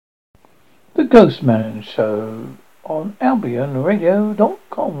Ghostman show on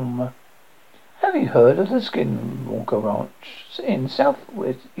AlbionRadio.com. Have you heard of the Skinwalker Ranch in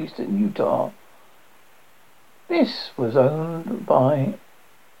southwest eastern Utah? This was owned by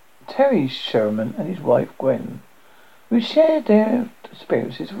Terry Sherman and his wife Gwen, who shared their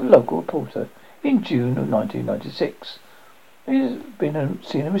experiences with a local reporter in June of 1996. There has been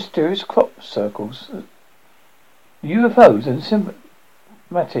seen a mysterious crop circles, UFOs, and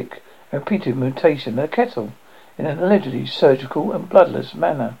symptomatic repeated mutation of kettle in an allegedly surgical and bloodless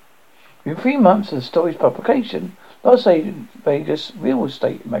manner. Within 3 months of the story's publication, Las Vegas real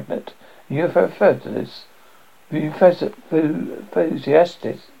estate magnate UFO enthusiast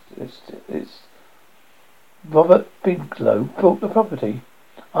Robert Bigelow bought the property.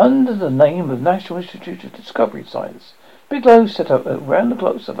 Under the name of National Institute of Discovery Science, Bigelow set up a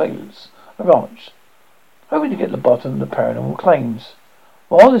round-the-clock surveillance of the ranch, hoping to get to the bottom of the paranormal claims.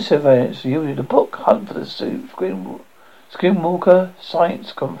 While the surveillance yielded a book, Hunt for the Skinwalker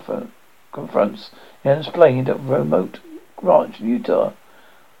Science confronts the unexplained at remote ranch in Utah,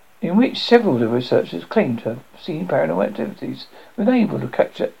 in which several of the researchers claimed to have seen paranormal activities, were unable to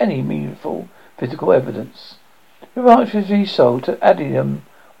capture any meaningful physical evidence. The ranch was resold to Adium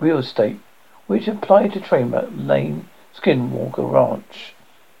Real Estate, which applied to trademark name Skinwalker Ranch.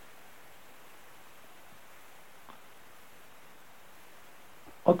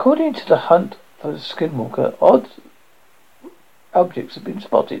 According to the Hunt for the Skinwalker, odd objects have been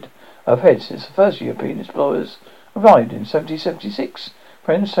spotted overhead since the first European explorers arrived in 1776.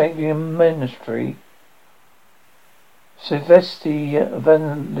 French Savian Ministry Sylvestre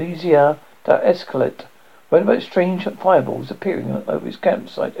Van Lysia d'Escalet wrote about strange fireballs appearing over his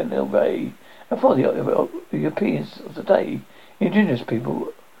campsite in El Rey, and for the Europeans of the day, indigenous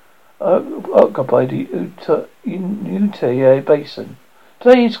people occupied the Uinta Basin.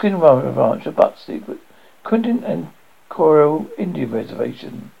 Today, Skinwalker Ranch abuts the Quinton and Coral Indian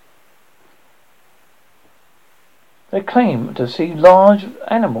Reservation. They claim to see large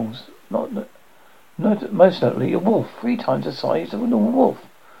animals, not most notably a wolf, 3 times the size of a normal wolf.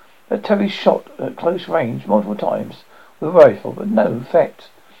 That Terry shot at close range multiple times with a rifle, but no effect.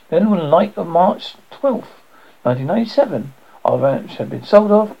 Then on the night of March 12th, 1997, our ranch had been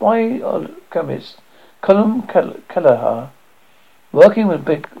sold off by chemist Colum Kelleher, working with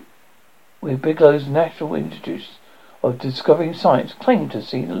Bigelow's National Institute of Discovering Science, claimed to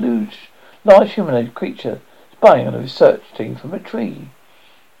see a large humanoid creature spying on a research team from a tree.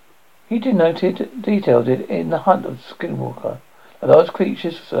 He detailed it in The Hunt of Skinwalker. A large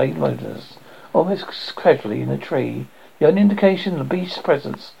creature lay motionless, almost casually in a tree. The only indication of the beast's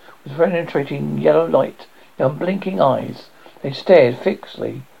presence was penetrating yellow light, the unblinking eyes. They stared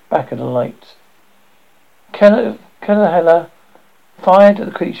fixedly back at the light. Kelleher fired at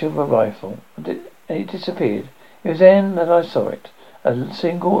the creature with a rifle, and it disappeared. It was then that I saw it. A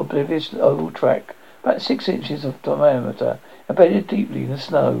single oblivious oval track, about 6 inches of diameter, embedded deeply in the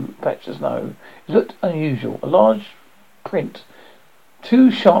patch of snow. It looked unusual. A large print,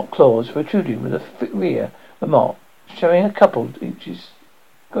 2 sharp claws protruding with a rear mark, showing a couple inches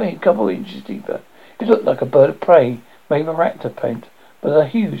deeper. It looked like a bird of prey, made of raptor paint, but a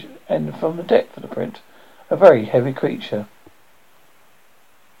huge, and from the depth of the print, a very heavy creature.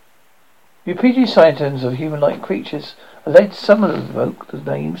 Repeated sightings of human-like creatures led some of them to evoke the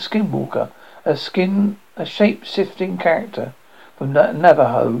name Skinwalker, a shape-shifting character from the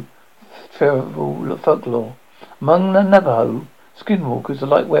Navajo folklore. Among the Navajo, skinwalkers are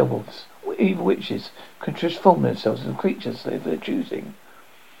like werewolves, evil witches, can transform themselves into creatures of their choosing.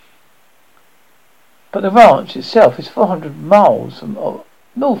 But the ranch itself is 400 miles from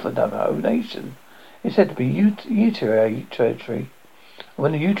north of Navajo Nation. It's said to be Ute territory.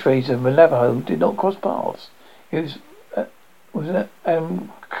 When the Utes and the Navajo did not cross paths, it was an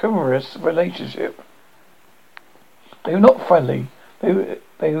amorous relationship. They were not friendly. They were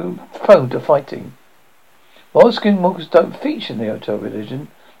prone to fighting. While skinwalkers don't feature in the Utah religion,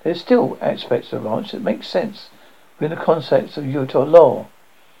 there are still aspects of the ranch that make sense within the concepts of Utah law.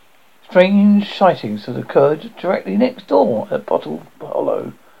 Strange sightings have occurred directly next door at Bottle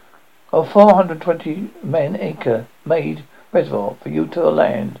Hollow, a 420-acre made reservoir for Utah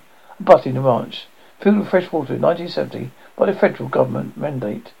land abutting the ranch, filled with fresh water in 1970 by the federal government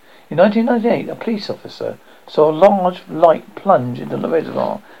mandate. In 1998, a police officer saw a large light plunge into the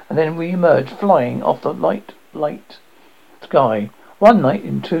reservoir and then re-emerge flying off the light sky. One night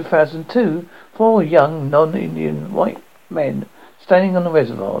in 2002, 4 young non-Indian white men standing on the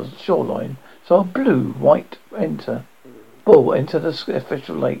reservoir's shoreline saw a blue-white ball enter the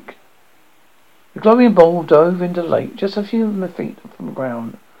artificial lake. The glowing ball dove into the lake just a few feet from the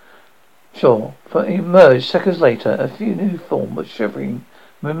ground, Sure, for it emerged seconds later, a few new form of shivering,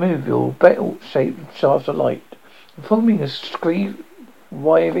 removable, belt-shaped shaft of light, forming a screen,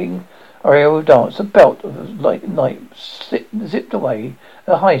 waving aerial dance. A belt of light zipped away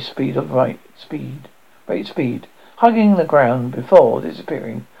at a high speed of rate speed, hugging the ground before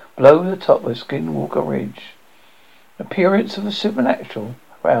disappearing below the top of Skinwalker Ridge. Appearance of the supernatural,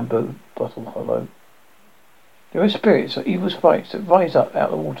 Rambo Bottle Hollow. There are spirits or evil sprites that rise up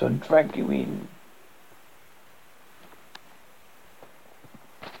out of the water and drag you in.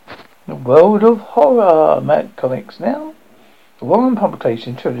 The world of horror comics now. The Warren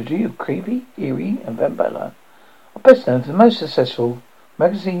publication trilogy of creepy, eerie, and vampire are best known for the most successful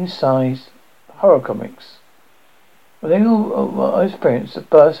magazine-sized horror comics. They all experienced a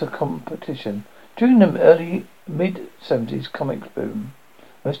burst of competition during the early mid-70s comics boom.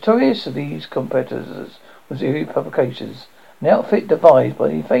 Most notorious of these competitors was Eerie Publications, an outfit devised by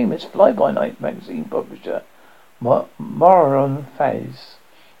the famous fly-by-night magazine publisher Maron Faz.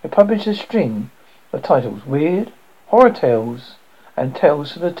 They published a string of titles: Weird, Horror Tales, and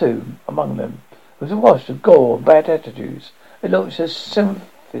Tales from the Tomb. Among them was a wash of gore and bad attitudes. It launched a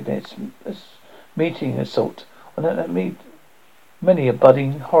symphonist meeting assault on many a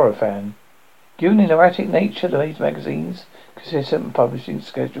budding horror fan. Given the erratic nature of these magazines, consistent publishing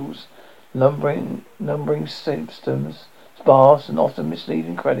schedules, numbering systems, sparse and often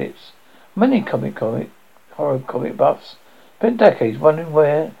misleading credits, many horror comic buffs spent decades wondering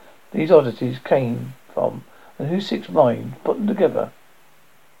where these oddities came from and whose six minds put them together.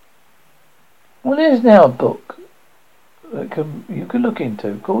 Well, there's now a book that you can look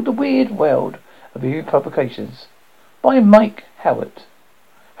into called The Weird World of Eerie Publications by Mike Howitt.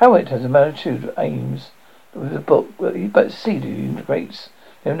 Howitt has a multitude of aims with the book, but he succeeded integrates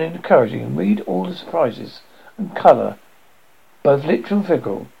them in encouraging and read all the surprises and colour, both literal and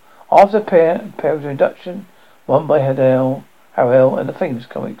figurative. After a pair of introduction, one by Harrell and the famous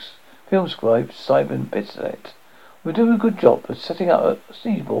comics film scribe Simon Bislett, will do a good job of setting up a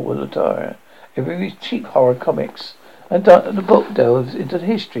sneezeball with attire every these cheap horror comics, and the book delves into the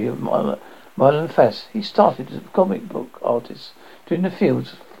history of Marlon Fess. He started as a comic book artist during the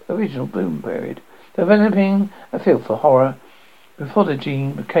field's original boom period, developing a feel for horror before the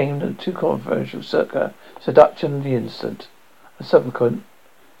gene became the too controversial circa Seduction of the Innocent, a subsequent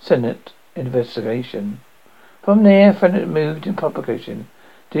Senate investigation. From there, Fennett moved in publication,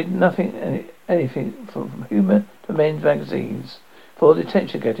 did anything from humor to men's magazines. For the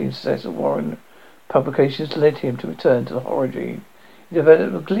attention-getting success of Warren Publications led him to return to the horror gene. He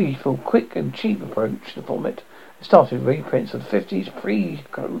developed a gleeful, quick and cheap approach to the format and started reprints of the 50s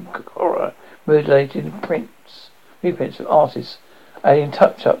pre-horror mutilated reprints of artists, adding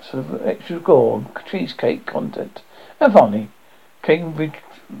touch-ups of extra gore and cheesecake content. And finally, came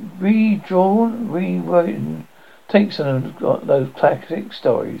rewritten takes on those classic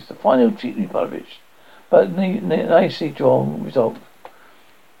stories. The final cheaply published, but nicely drawn result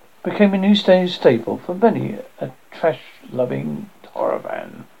became a new stage staple for many a trash-loving horror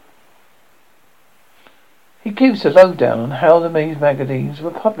fan. He gives a lowdown on how the maze magazines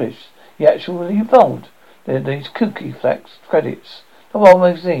were published. He actually involved these kooky flax credits, the whole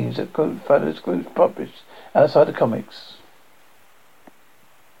magazines that fellows groups published outside the comics.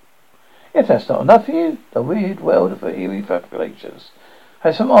 If that's not enough for you, The Weird World of Eerie Fabrications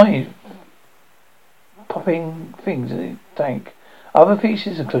has some eye-popping things in the tank. Other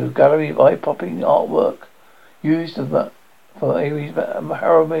pieces include a gallery of eye-popping artwork used for Eerie's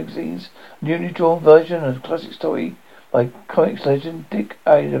horror magazines, a newly drawn version of the classic story by comics legend Dick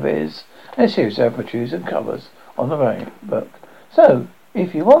Ayers, and a series of apertures and covers on the book. So,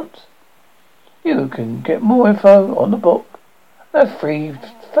 if you want, you can get more info on the book, a free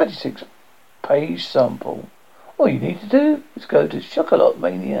 36-page sample. All you need to do is go to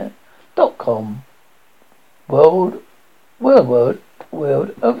chocolatmania.com. World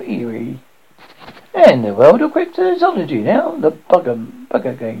of Eerie. And the world of cryptozoology now, the Buggane.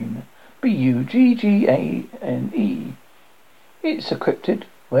 Buggane. It's a cryptid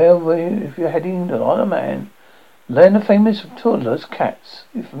where if you're heading to Isle of Man, learn the famous toddler's cats.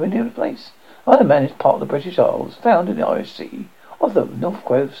 You familiar with the place? Isle of Man is part of the British Isles, found in the Irish Sea of the north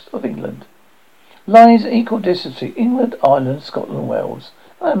coast of England. Lies at equal distance to England, Ireland, Scotland and Wales.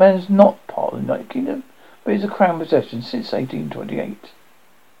 Isle of Man is not part of the United Kingdom, but is a crown possession since 1828.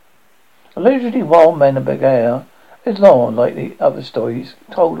 Allegedly wild men of Bagheera is long like the other stories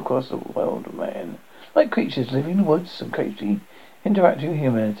told across the world of man, like creatures living in the woods and occasionally interacting with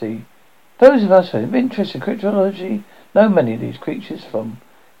humanity. Those of us who have interest in cryptozoology know many of these creatures, from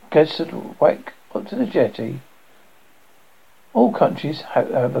Gesselwack up to the Jetty. All countries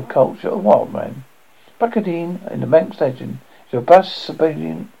have a culture of wild man. Bacadine in the Manx legend is a robust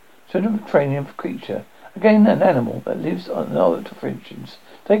subterranean creature, again an animal that lives on the artificials.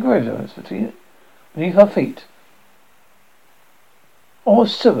 Take residence beneath our feet. Or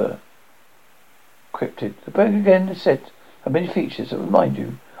sewer cryptid. The bird again is said to have many features that remind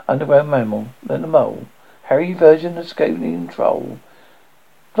you underground mammal than a mole. Hairy version of scaly troll.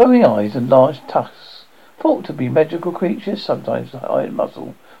 Glowing eyes and large tusks. Thought to be magical creatures, sometimes high in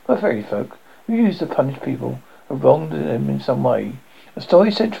muscle, by fairy folk who use to punish people who wronged them in some way. A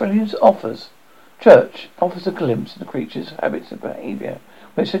story Centralians offers. Church offers a glimpse of the creature's habits and behaviour.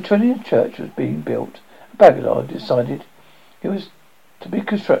 When Centralian church was being built, Bagalard decided it was to be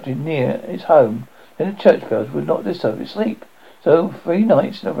constructed near his home. Then the church bells would not disturb his sleep. So 3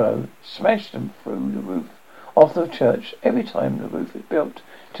 nights in a row, smashed them through the roof of the church every time the roof was built.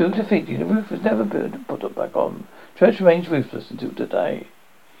 Till defeated, the roof was never built and put back on. Church remains roofless until today.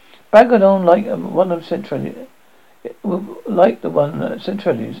 Bagadon, like the one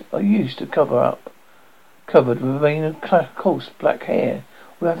Centralians are used to covered with a mane of coarse black hair,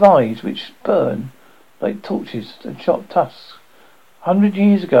 who have eyes which burn like torches and sharp tusks. 100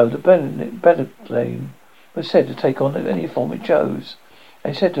 years ago, the Belladine was said to take on any form it chose.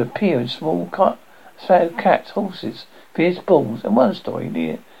 They said to appear in small sad cats, horses, fierce bulls, and one story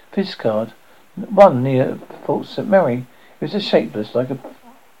near Fiscard, one near Fort St. Mary. It was shapeless like a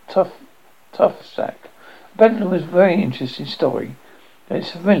tough sack. Belladine was a very interesting story.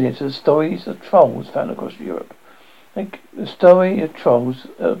 It's familiar to the stories of trolls found across Europe. Like the story of trolls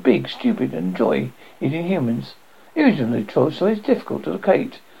are big, stupid, and enjoy eating humans. Usually, troll story is difficult to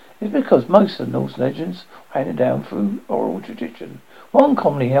locate. It's because most of the Norse legends are handed down through oral tradition. One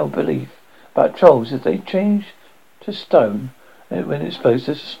commonly held belief about trolls is they change to stone when exposed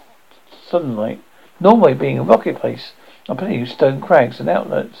to sunlight. Norway being a rocky place, and plenty of stone crags and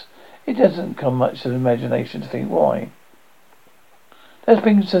outlets, it doesn't come much to the imagination to think why. That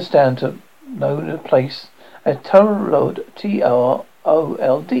brings us down to know the place as Torold,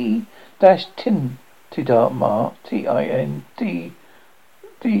 T-R-O-L-D -Tin Tidarmar,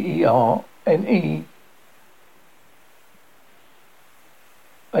 T-I-N-D-D-E-R-N-E.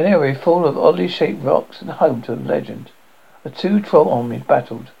 An area full of oddly shaped rocks and home to a legend. The 2 troll armies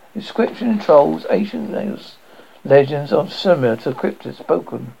battled. Inscription in trolls, ancient legends are similar to cryptids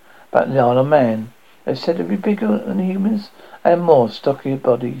spoken about Liana man. They're said to be bigger than humans and more stockier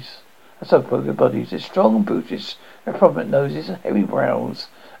bodies. They're strong, brutish, with prominent noses and heavy brows,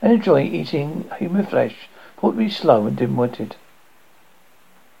 and enjoy eating human flesh, thought to be slow and dim-witted.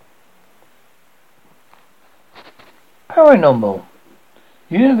 Paranormal.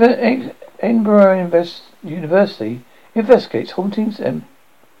 Edinburgh University investigates hauntings and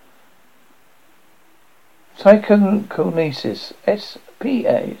psychokinesis.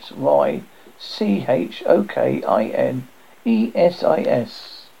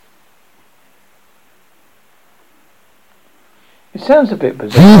 SPASYCHOKINESIS. It sounds a bit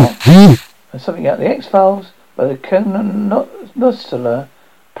bizarre. And something out the X-Files, but the Nostler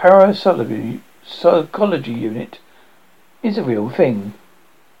Parapsychology Unit is a real thing.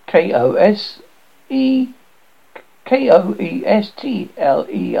 KOESTLER. The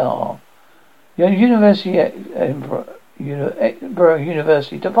Edinburgh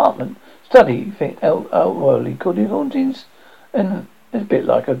University Department study outwardly called it hauntings, and it's a bit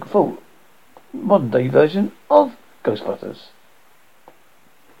like a full modern day version of Ghostbusters.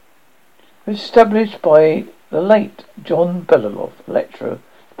 It was established by the late John Beloff, lecturer,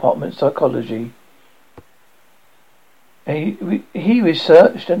 Department of Psychology. He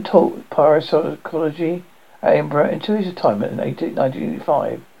researched and taught parapsychology at Edinburgh until his retirement in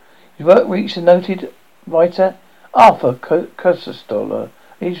 1985. His work reached the noted writer Arthur Koestler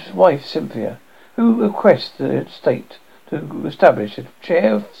and his wife Cynthia, who requested the state to establish a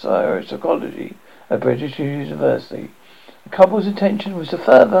chair of psychology at British University. The couple's intention was to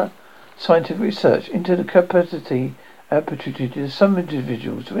further scientific research into the capacity opportunity of some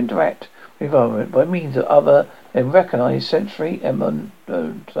individuals to interact with the environment by means of other than recognized sensory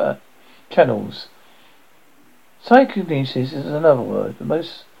channels. Psychokinesis is another word.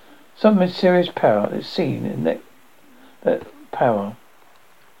 Some mysterious power is seen in that power.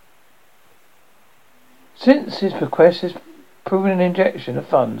 Since his bequest has proven an injection of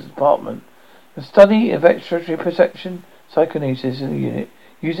funds to the department, the study of extraterrestrial perception, psychokinesis in the unit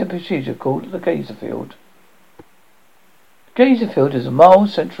using a procedure called the Gazer field. The Gazer field is a mild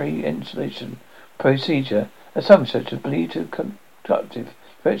sensory installation procedure that some researchers believe to be conductive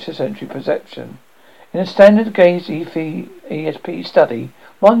for extrasensory perception. In a standard gaze ESP study,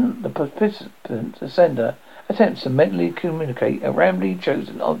 the participant, the sender, attempts to mentally communicate a randomly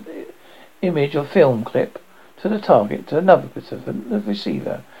chosen image or film clip to the target to another participant, the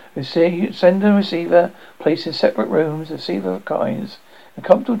receiver. Sender and receiver placed in separate rooms. The receiver reclines in a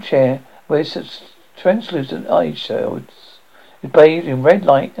comfortable chair where his translucent eye shields is bathed in red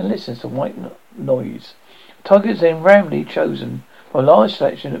light and listens to white noise. The target is then randomly chosen from a large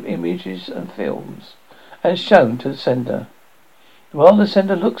selection of images and films and shown to the sender. While the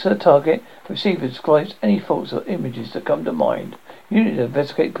sender looks at the target, the receiver describes any thoughts or images that come to mind. You need to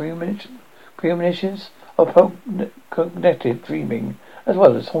investigate premonitions or cognitive dreaming, as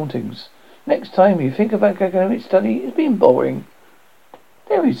well as hauntings. Next time you think about academic study, it's been boring.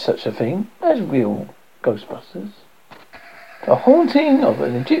 There is such a thing as real Ghostbusters. The haunting of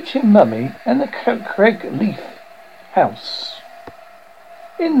an Egyptian mummy and the Craig Leaf house.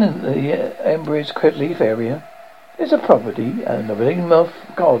 In the Embra's Craig Leaf area, there's a property at the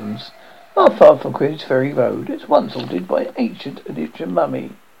Lingmouth Gardens, not far from Queen's Ferry Road. It's once haunted by an ancient Egyptian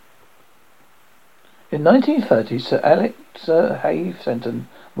mummy. In 1930, Sir Alex Hay Fenton,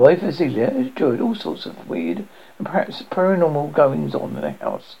 wife Azealia, enjoyed all sorts of weird and perhaps paranormal goings on in the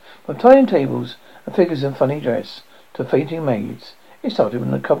house, from timetables and figures in funny dress to fainting maids. It started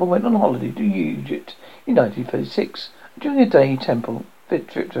when the couple went on holiday to Egypt in 1936. During a day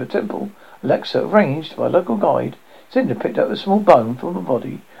trip to a temple, Alexa, arranged by a local guide, Cinder picked up a small bone from the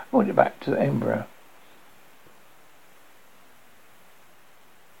body and brought it back to Edinburgh.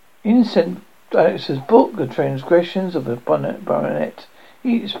 In St. Alex's book, The Transgressions of the Baronet,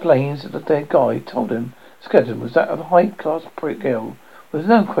 he explains that the dead guide told him the skeleton was that of a high-class girl, with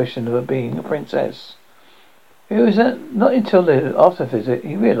no question of her being a princess. It was not until after the visit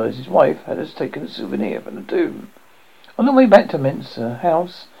he realised his wife had taken a souvenir from the tomb. On the way back to Minster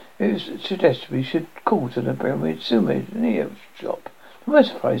House, it was suggested we should call to the pyramid souvenir shop. To my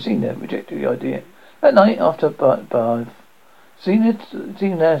surprise, Zena rejected the idea. That night after bath, Zena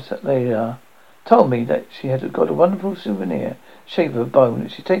told me that she had got a wonderful souvenir, shape of a bone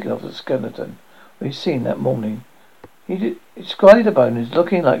that she'd taken off the skeleton we'd seen that morning. He described the bone as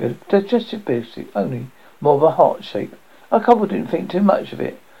looking like a digestive biscuit, only more of a heart shape. Our couple didn't think too much of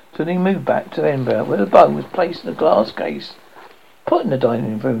it, so they moved back to Edinburgh, where the bone was placed in a glass case, put in the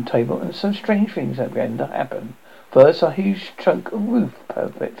dining room table, and some strange things began to happen. First, a huge chunk of roof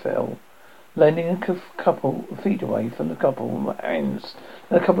fell, landing a couple of feet away from the couple hands.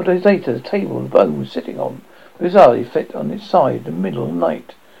 And a couple of days later, the table the bone was sitting on bizarrely flipped on its side in the middle of the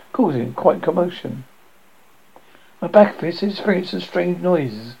night, causing quite commotion. My back office experienced some strange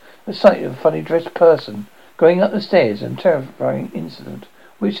noises, the sight of a funny dressed person going up the stairs, and a terrifying incident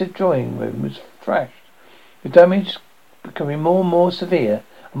which the drawing room was trashed. The damage becoming more and more severe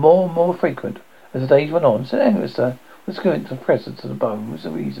and more frequent as the days went on. St. Agatha was convinced the presence of the bone was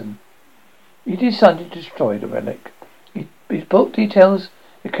the reason. He decided to destroy the relic. His book details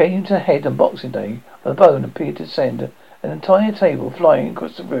it came to a head on Boxing Day. The bone appeared to send an entire table flying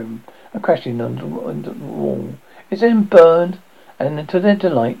across the room and crashing onto the wall. It then burned, and to their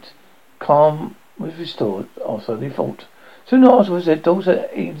delight, calm was restored, also they thought. Soon afterwards, their daughter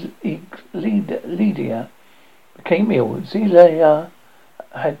Lydia became ill. Celia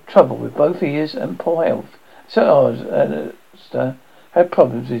had trouble with both ears and poor health. So Alistair had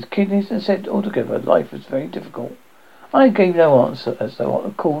problems with his kidneys, and said altogether life was very difficult. I gave no answer as to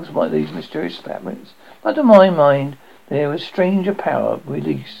what caused by these mysterious happenings, but to my mind there was stranger power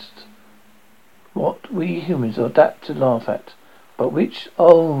released, what we humans are apt to laugh at, but which,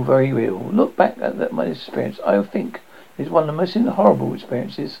 very real. Look back at my experience, I think it's one of the most horrible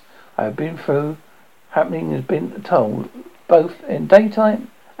experiences I have been through. Happening has been told both in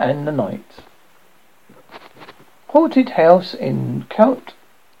daytime and the night. Haunted house in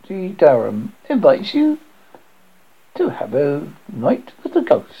County Durham invites you to have a night with the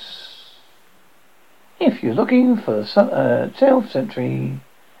ghosts. If you're looking for some self-century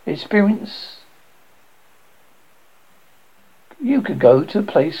experience, you could go to a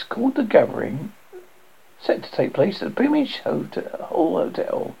place called The Gathering, set to take place at the Plymouth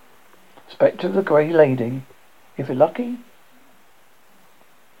Hotel. Spectre of the Grey Lady, if you're lucky.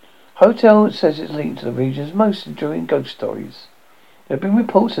 Hotel says it's linked to the region's most enduring ghost stories. There have been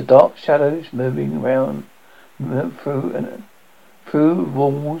reports of dark shadows moving around through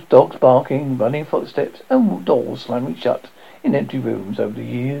walls, dogs barking, running footsteps, and doors slamming shut in empty rooms over the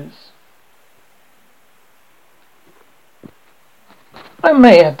years. I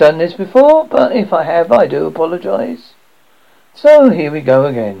may have done this before, but if I have, I do apologise. So here we go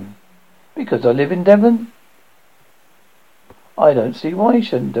again. Because I live in Devon, I don't see why I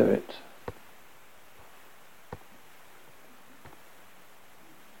shouldn't do it.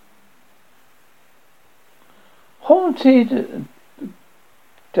 Haunted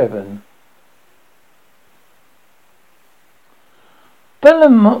Devon.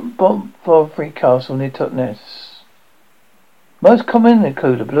 Bellamont Castle near Totnes. Most common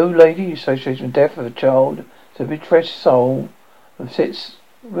include a blue lady association with death of a child, the betrayed soul of six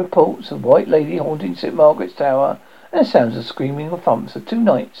reports of white lady haunting St. Margaret's Tower, and sounds of screaming and thumps of two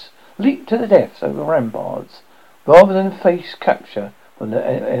knights leaped to the deaths over ramparts, rather than face capture from the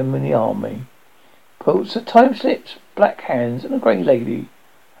enemy army. Reports of time slips, black hands, and a grey lady.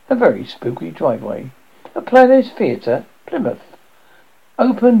 A very spooky driveway. A Palace Theatre, Plymouth.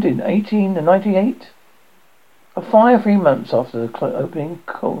 Opened in 1898. A fire 3 months after the opening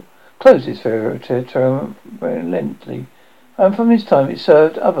closes permanently, and from this time it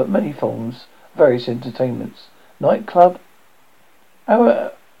served other many forms, various entertainments. Nightclub,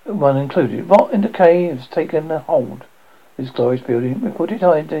 our one included. Rot in decay has taken a hold. This glorious building reported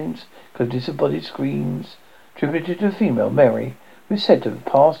hauntings, including disembodied screams, attributed to a female, Mary, who is said to have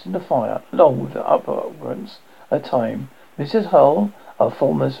passed in the fire, along with the upper occupants at a time. Mrs. Hull, our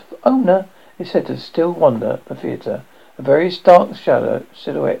former owner, is said to still wander the theatre. Various dark shadow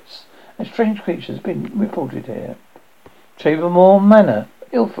silhouettes and strange creatures have been reported here. Chambermore Manor,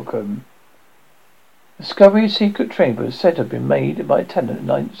 Ilfracombe. Discovery of secret chamber is said to have been made by a tenant in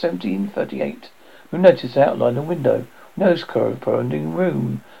 1738, who noticed an outline of window, nose corresponding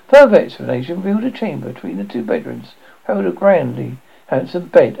room. Further explanation revealed a chamber between the two bedrooms, held a grandly handsome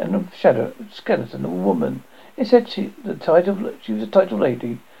bed and a skeleton of a woman. It said she was a titled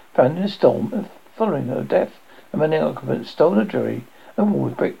lady, found in a storm, and following her death, the many occupants stole her jewelry and wall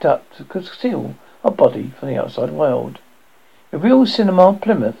was bricked up to conceal a body from the outside world. The Real Cinema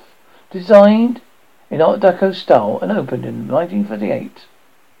Plymouth, designed in Art Deco style and opened in 1938.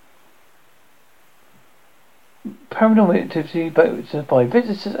 Paranormal activity by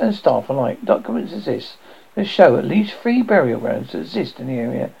visitors and staff alike. Documents exist that show at least 3 burial grounds that exist in the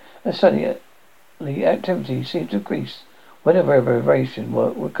area, and suddenly activity seems to increase whenever revelation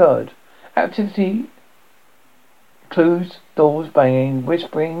work occurred. Activity includes doors banging,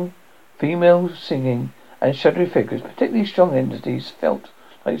 whispering, females singing, and shadowy figures. Particularly strong entities felt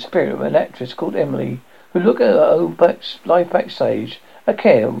like the spirit of an actress called Emily, who looked at her own life backstage. A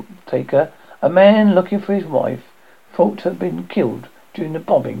caretaker, a man looking for his wife, thought to have been killed during the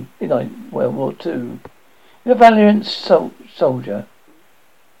bombing in World War II. The valiant soldier,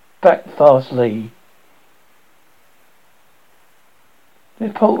 Backfast Lee.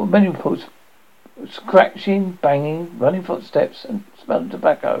 Many reports scratching, banging, running footsteps, and smell of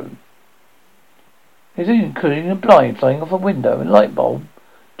tobacco. There's including a blind flying off a window and a light bulb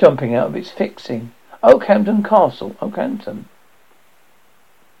jumping out of its fixing. Oakhampton Castle, Oakhampton.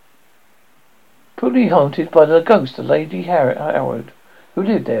 Probably haunted by the ghost of Lady Howard, who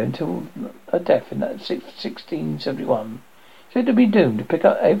lived there until her death in 1671. Said to be doomed to pick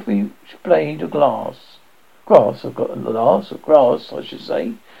up every blade of grass, I should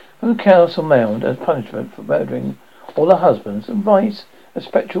say, from the castle mound as punishment for murdering all her husbands, and rise a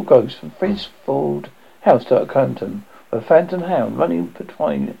spectral ghost from Frisford House to Oakhampton, with a phantom hound running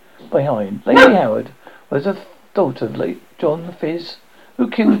behind. Lady Howard was a daughter of late John Fizz, who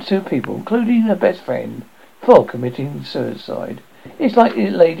killed 2 people, including her best friend, before committing suicide. It's likely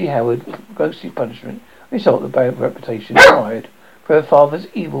that Lady Howard's ghostly punishment result of bad reputation acquired for her father's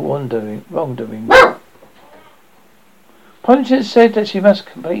evil wrongdoing. Punishment said that she must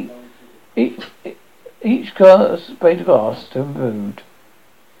complete each blade of grass to removed.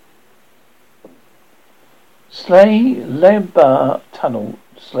 Slay Lebar Tunnel,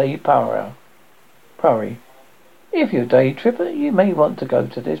 Slay Prairie. If you're a day tripper, you may want to go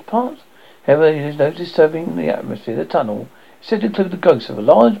to this part. However, it is no disturbing the atmosphere. The tunnel is said to include the ghost of a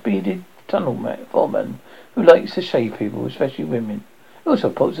large bearded tunnel foreman who likes to shave people, especially women. It also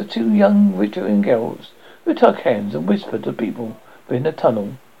reports of 2 young Victorian girls who took hands and whispered to people within the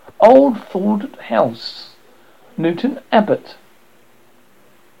tunnel. Old Ford House, Newton Abbot.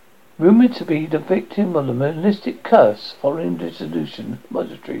 Rumoured to be the victim of the monastic curse following dissolution of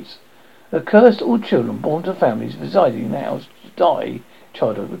monasteries. The curse all children born to families residing in the house die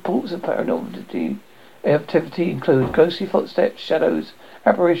childhood. Reports of paranormal activity include ghostly footsteps, shadows,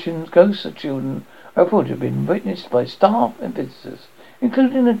 apparitions. Ghosts of children are reported to have been witnessed by staff and visitors,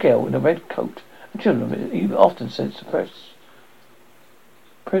 including a girl in a red coat. And children even often sent to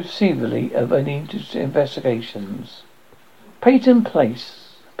perceivably of any investigations. Peyton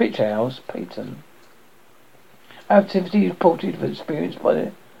Place, Picture House, Peyton. Activity reported for experience by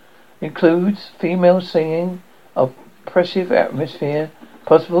the includes female singing, oppressive atmosphere.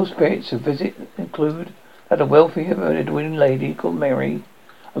 Possible spirits who visit include that a wealthy winning lady called Mary,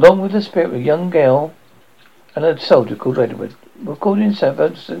 along with the spirit of a young girl and a soldier called Edward. Recording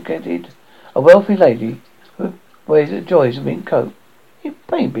sophisticated, a wealthy lady who wears the joys of mint coat. It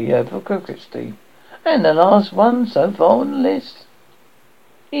may be for Christie. And the last one so far on the list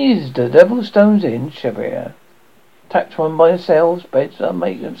is the Devilstones Inn, Chevrier. Tapped on by themselves, beds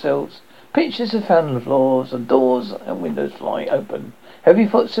unmake themselves. Pictures are found on the floors, and doors and windows fly open. Heavy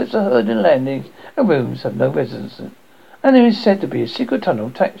footsteps are heard in landings, and rooms have no residents. And there is said to be a secret tunnel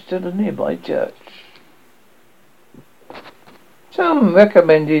attached to the nearby church. Some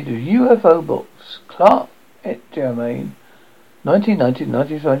recommended UFO books. Clark et Germain,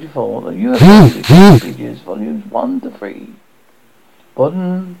 1990-1994. The UFO Wikipedia's volumes 1 to 3.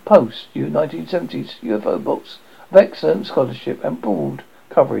 Modern Post, 1970s UFO books of excellent scholarship and broad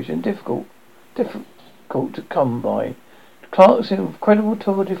coverage and difficult to come by. Clark's incredible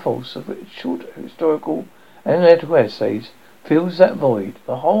tour de force of short historical and analytical essays fills that void.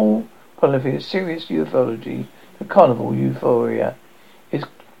 The whole quality of serious ufology, the carnival euphoria, is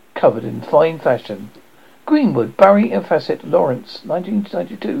covered in fine fashion. Greenwood, Barry and Fassett, Lawrence,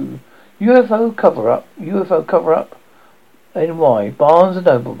 1992. UFO cover-up, NY. Barnes and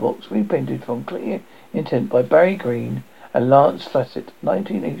Noble books reprinted from Clear Intent by Barry Green and Lance Fassett,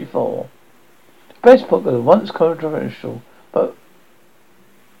 1984. Best book of the once controversial but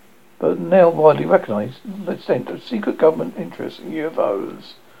now widely recognized extent of secret government interest in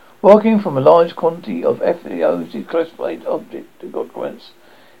UFOs. Working from a large quantity of FEO's classified object documents,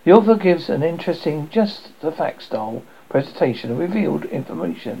 the author gives an interesting, just the fact style presentation of revealed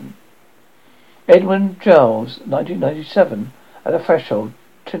information. Edwin Giles, 1997, At the Threshold,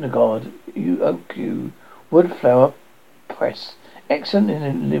 Trinidad, UOQ, Woodflower Press. Excellent in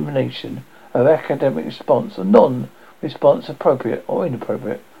elimination of academic response or non-response appropriate or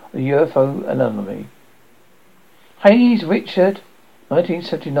inappropriate of the UFO anomaly. Hayes, Richard,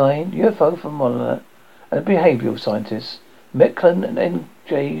 1979, UFO Phenomena and Behavioral Scientists. Mecklin and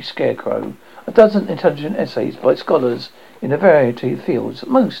N.J. Scarecrow. A dozen intelligent essays by scholars in a variety of fields.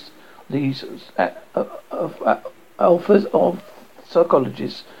 Most of these authors of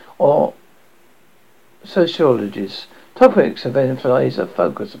psychologists or sociologists. Topics of emphasize a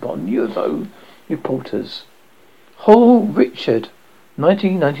focus upon UFO reporters. Hall, Richard,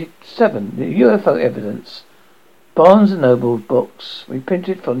 1997. The UFO Evidence. Barnes and Noble books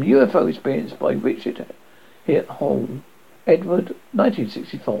reprinted from UFO Experience by Richard Hall. Edward,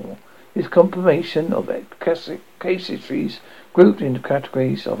 1964. Is confirmation of case histories grouped into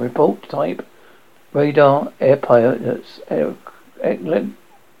categories of report type, radar, air pilots,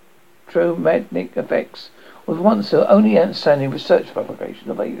 electromagnetic effects, was once the only outstanding research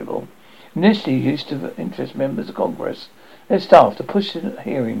publication available. Initially used to interest members of Congress, their staff to push in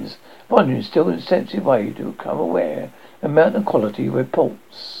hearings, volumes still in an extensive way to become aware of the amount and quality of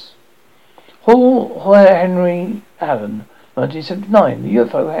reports. Hall Henry Allen, 1979, the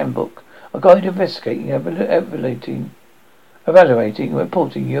UFO Handbook, a guide investigating, evaluating and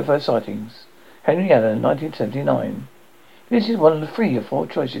reporting UFO sightings. Henry Allen, 1979. This is one of the 3 or 4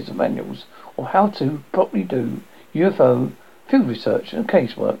 choices of manuals of how to properly do UFO field research and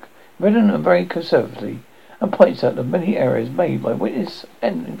casework, written and very conservatively, and points out the many errors made by witnesses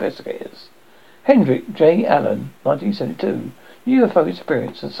and investigators. Hendrik J. Allen, 1972, UFO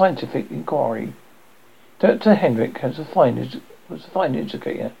Experience and Scientific Inquiry. Dr. Hendrick was a fine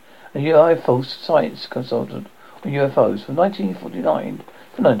educator and UFO science consultant on UFOs from 1949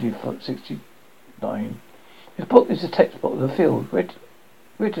 to 1969. His book is a textbook of the field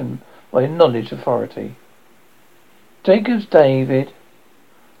written by a knowledge authority. Jacobs David,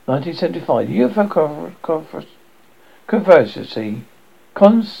 1975. UFO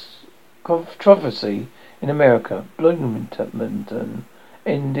controversy in America. Bloomington,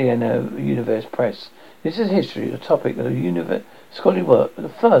 Indiana Universe Press. This is history, a topic of the scholarly work of the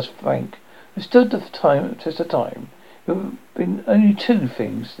first Frank, who stood the test of time. There have been only 2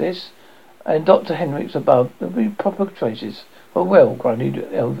 things, this and Dr. Hendrick's above, the be proper choices for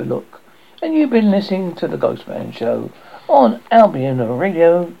well-grounded overlook. And you've been listening to the Ghostman Show on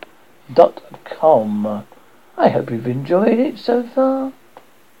albionradio.com. I hope you've enjoyed it so far.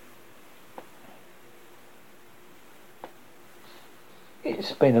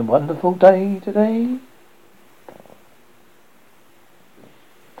 It's been a wonderful day today.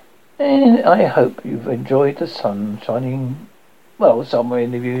 And I hope you've enjoyed the sun shining, well, somewhere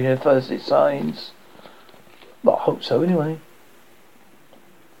in the universe it shines. Well, I hope so anyway.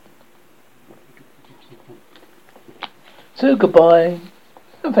 So goodbye,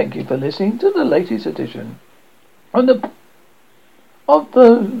 and thank you for listening to the latest edition of the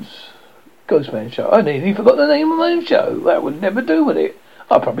Ghostman Show. I nearly forgot the name of my own show. That would never do with it.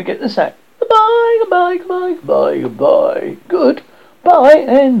 I'll probably get the sack. Bye-bye. goodbye, goodbye, goodbye, goodbye. Good bye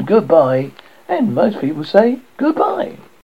and goodbye. And most people say goodbye.